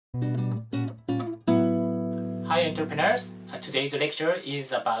Hi entrepreneurs, today's lecture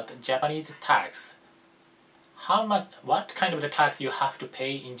is about Japanese tax. What kind of the tax you have to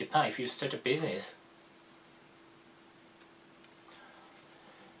pay in Japan if you start a business?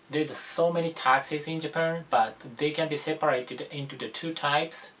 There's so many taxes in Japan, but they can be separated into the two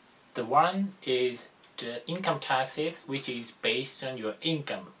types. The one is the income taxes, which is based on your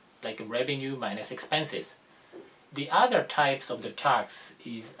income, like revenue minus expenses. The other types of the tax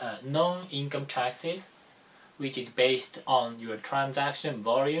is non-income taxes, which is based on your transaction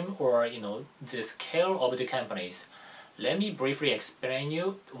volume or the scale of the companies. Let me briefly explain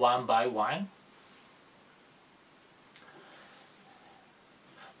you one by one.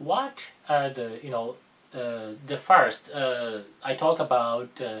 What are the first I talk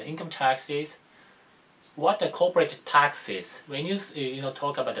about income taxes. What are corporate taxes? When you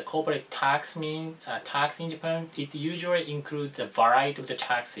talk about the corporate tax tax in Japan, it usually includes a variety of the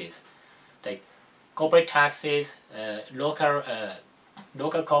taxes, like corporate taxes, local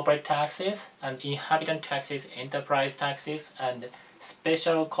corporate taxes, and inhabitant taxes, enterprise taxes, and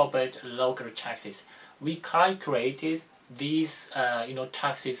special corporate local taxes. We calculated these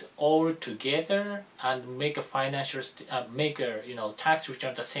taxes all together and make a tax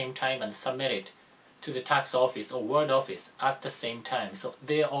return at the same time and submit it to the tax office or ward office at the same time. So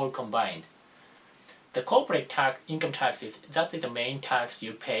they're all combined. The corporate income taxes, that is the main tax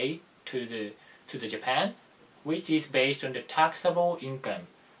you pay to the Japan, which is based on the taxable income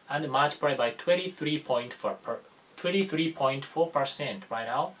and multiplied by 23.4% right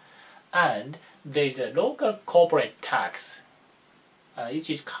now. And there is a local corporate tax,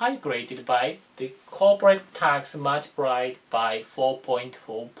 which is calculated by the corporate tax multiplied by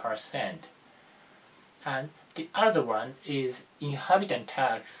 4.4%. And the other one is inhabitant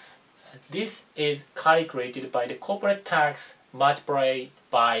tax. This is calculated by the corporate tax multiplied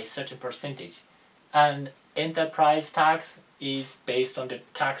by a certain percentage. And enterprise tax is based on the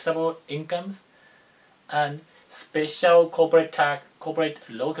taxable incomes, and special corporate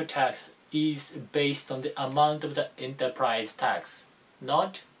local tax is based on the amount of the enterprise tax,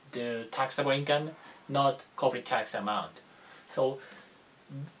 not the taxable income, not corporate tax amount. So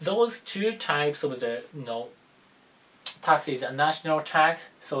those two types of the tax is a national tax,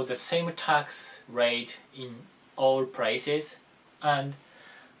 so the same tax rate in all places, and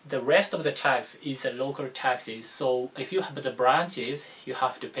the rest of the tax is the local taxes. So if you have the branches, you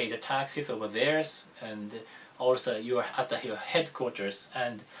have to pay the taxes over there, and also you are at your headquarters.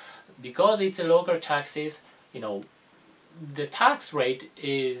 And because it's a local taxes, the tax rate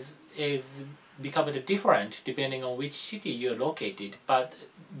is becoming different depending on which city you're located, but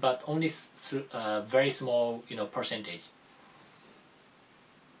only a very small percentage.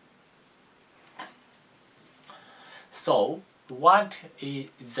 So what is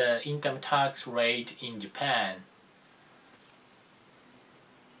the income tax rate in Japan?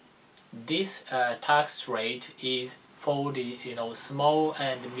 This tax rate is for the small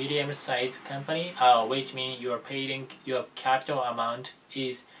and medium-sized company, which means your capital amount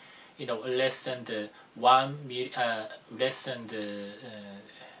is less than the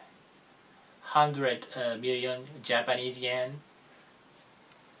 100 million Japanese yen.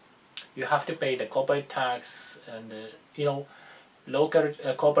 You have to pay the corporate tax and local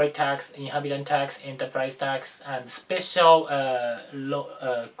corporate tax, inhabitant tax, enterprise tax, and special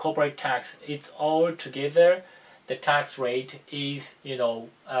corporate tax. It's all together. The tax rate is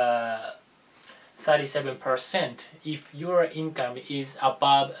 37% if your income is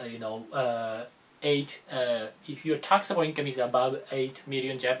above if your taxable income is above 8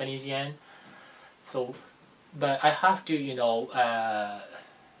 million Japanese yen. So, but I have to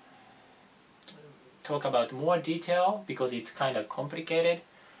talk about more detail because it's kind of complicated.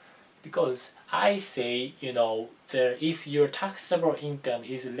 Because I say if your taxable income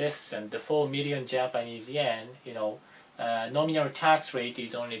is less than the 4 million Japanese yen, nominal tax rate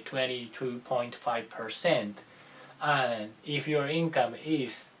is only 22.5%. And if your income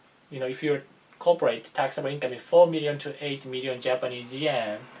is if your corporate taxable income is 4 million to 8 million Japanese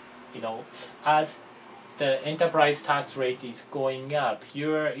yen, as the enterprise tax rate is going up,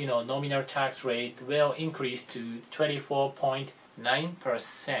 your nominal tax rate will increase to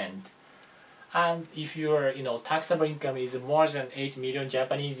 24.9%. And if your taxable income is more than 8 million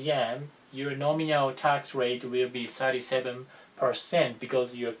Japanese yen, your nominal tax rate will be 37%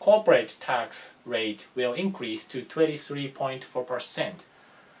 because your corporate tax rate will increase to 23.4%.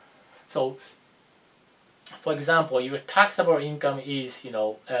 So, for example, your taxable income is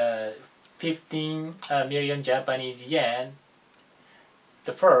 15 million Japanese yen.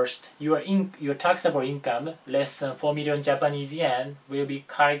 the first, your taxable income less than 4 million Japanese yen will be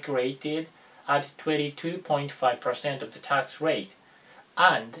calculated at 22.5% of the tax rate.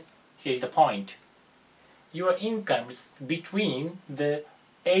 And here's the point. Your incomes between the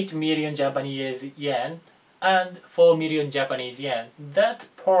 8 million Japanese yen and 4 million Japanese yen, that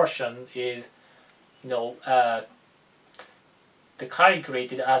portion is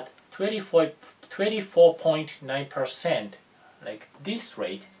calculated at 24.9%, like this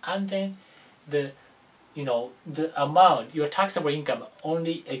rate, and then the amount, your taxable income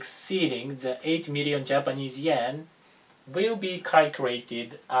only exceeding the 8 million Japanese yen will be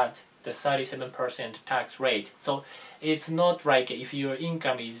calculated at the 37% tax rate. So it's not like if your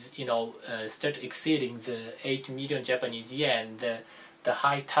income is start exceeding the 8 million Japanese yen, the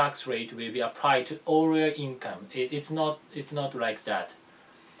high tax rate will be applied to all your income. It's not like that.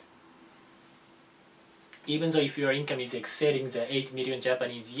 Even though if your income is exceeding the 8 million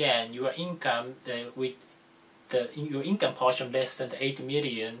Japanese yen, your income your income portion less than the 8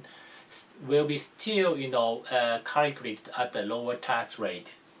 million will be still calculated at the lower tax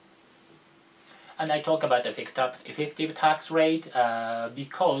rate. And I talk about the effective tax rate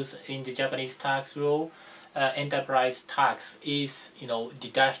because in the Japanese tax law, enterprise tax is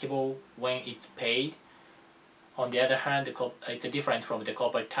deductible when it's paid. On the other hand, it's different from the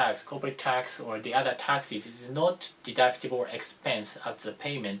corporate tax. Corporate tax or the other taxes is not deductible expense at the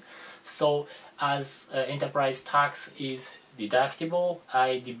payment. So as enterprise tax is deductible,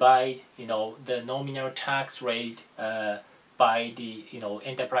 I divide the nominal tax rate by the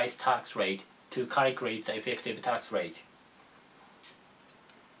enterprise tax rate to calculate the effective tax rate.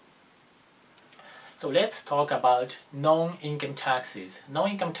 So let's talk about non-income taxes.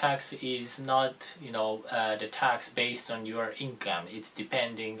 Non-income tax is not the tax based on your income. It's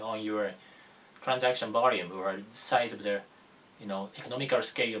depending on your transaction volume or size of the economical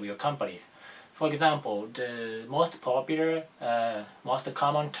scale of your companies. For example, the most popular, most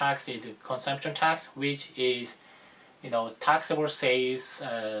common tax is consumption tax, which is taxable sales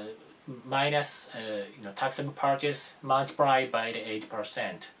minus taxable purchase multiplied by the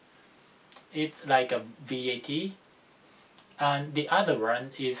 8%. It's like a VAT. And the other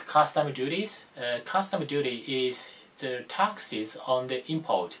one is custom duties. Custom duty is the taxes on the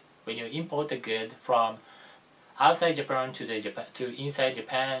import. When you import a good from outside Japan to inside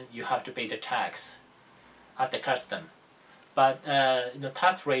Japan, you have to pay the tax at the custom. But the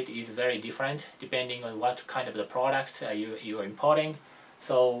tax rate is very different depending on what kind of the product you are importing.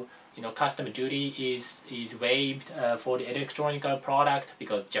 So custom duty is waived for the electronic product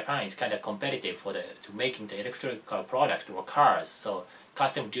because Japan is kind of competitive to making the electrical product or cars. So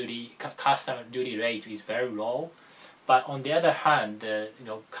custom duty rate is very low. But on the other hand, the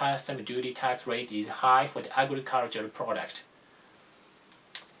custom duty tax rate is high for the agricultural product.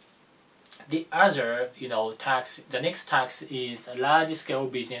 The other tax, the next tax is large scale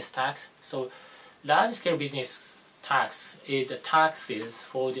business tax. So large scale business tax is the taxes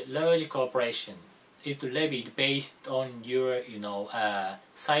for the large corporation. It's levied based on your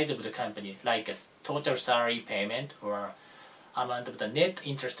size of the company, like a total salary payment or amount of the net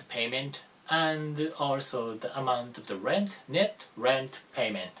interest payment, and also the amount of the net rent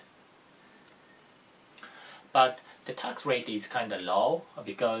payment. But the tax rate is kind of low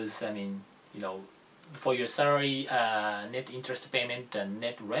because for your salary, net interest payment and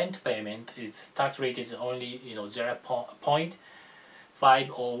net rent payment, its tax rate is only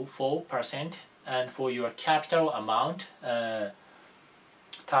 0.504%, and for your capital amount,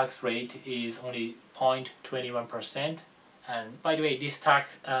 tax rate is only 0.21%. And by the way, this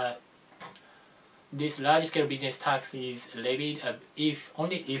tax, this large-scale business tax is levied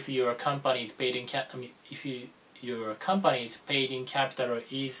only if your company is paid in your company's paid in capital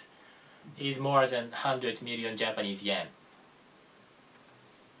is more than 100 million Japanese yen.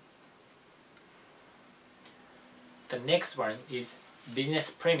 The next one is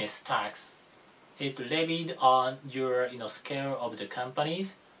business premise tax. It's levied on your scale of the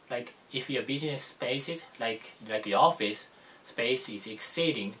companies. Like if your business spaces, like your office space is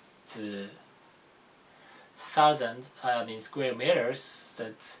exceeding the 1,000 square meters,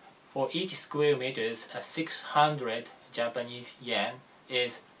 that's for each square meters 600 Japanese yen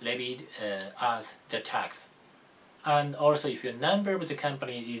is levied as the tax. And also if your number of the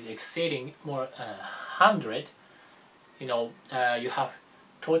company is exceeding more 100, you have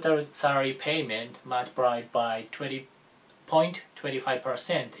total salary payment multiplied by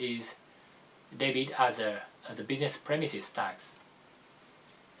 20.25% is levied as the business premises tax.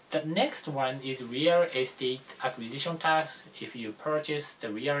 The next one is real estate acquisition tax. If you purchase the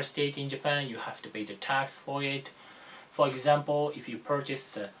real estate in Japan, you have to pay the tax for it. For example, if you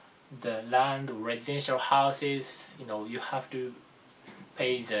purchase the land or residential houses, you have to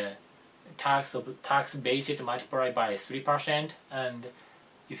pay the tax basis multiplied by 3%, and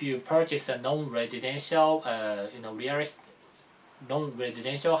if you purchase a non-residential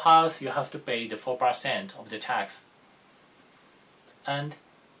non-residential house, you have to pay the 4% of the tax. And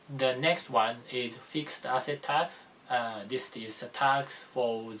the next one is fixed asset tax. This is a tax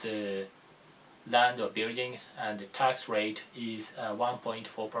for the land or buildings, and the tax rate is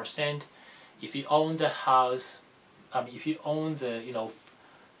 1.4%. If you own the house, if you own the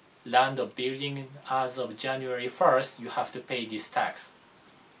land or building as of January 1st, you have to pay this tax.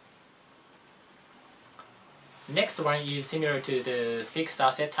 Next one is similar to the fixed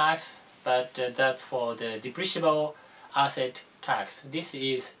asset tax, but that's for the depreciable asset tax. This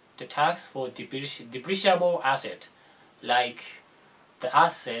is the tax for depreciable asset, like the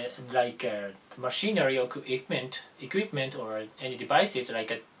asset, like machinery or equipment or any devices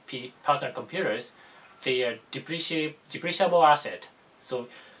like personal computers. They are depreciable asset. So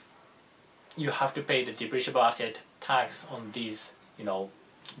you have to pay the depreciable asset tax on these,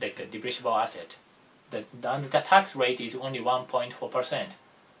 like a depreciable asset. The tax rate is only 1.4%.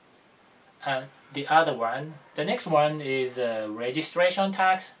 And the next one is registration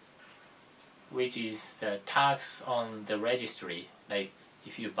tax, which is the tax on the registry. Like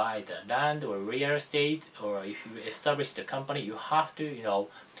if you buy the land or real estate, or if you establish the company, you have to,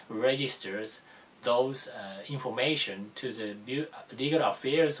 register those information to the legal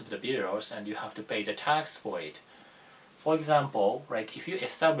affairs of the bureaus, and you have to pay the tax for it. For example, like if you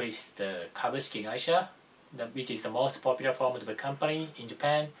establish the kabushiki gaisha, which is the most popular form of the company in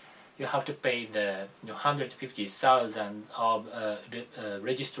Japan, you have to pay the 150,000 of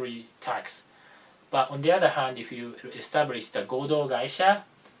registry tax. But on the other hand, if you establish the godo gaisha,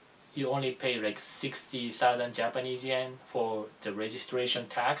 you only pay like 60,000 Japanese yen for the registration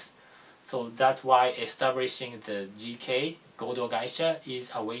tax. So that's why establishing the GK godo gaisha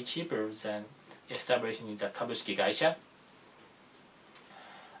is way cheaper than establishing the kabushiki gaisha.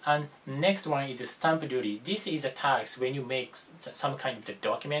 And next one is stamp duty. This is a tax when you make some kind of the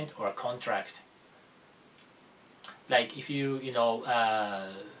document or a contract. Like if you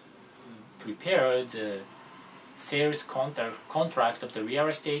prepare the sales contract of the real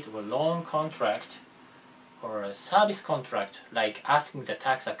estate, or loan contract, or a service contract, like asking the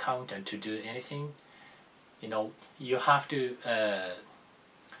tax accountant to do anything, you have to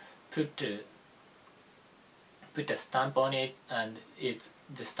put a stamp on it, and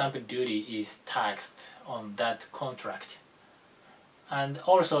the stamp duty is taxed on that contract. And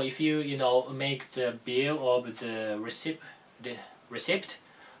also if you make the bill of the receipt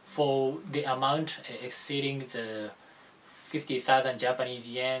for the amount exceeding the 50,000 Japanese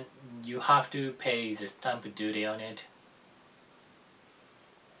yen, you have to pay the stamp duty on it.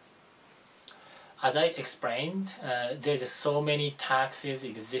 As I explained, there's so many taxes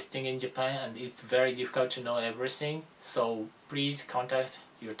existing in Japan, and it's very difficult to know everything. So please contact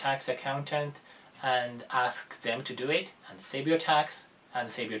your tax accountant and ask them to do it, and save your tax and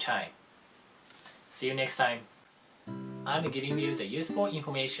save your time. See you next time. I'm giving you the useful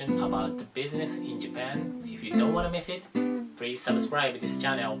information about the business in Japan. If you don't want to miss it, please subscribe to this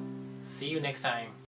channel. See you next time.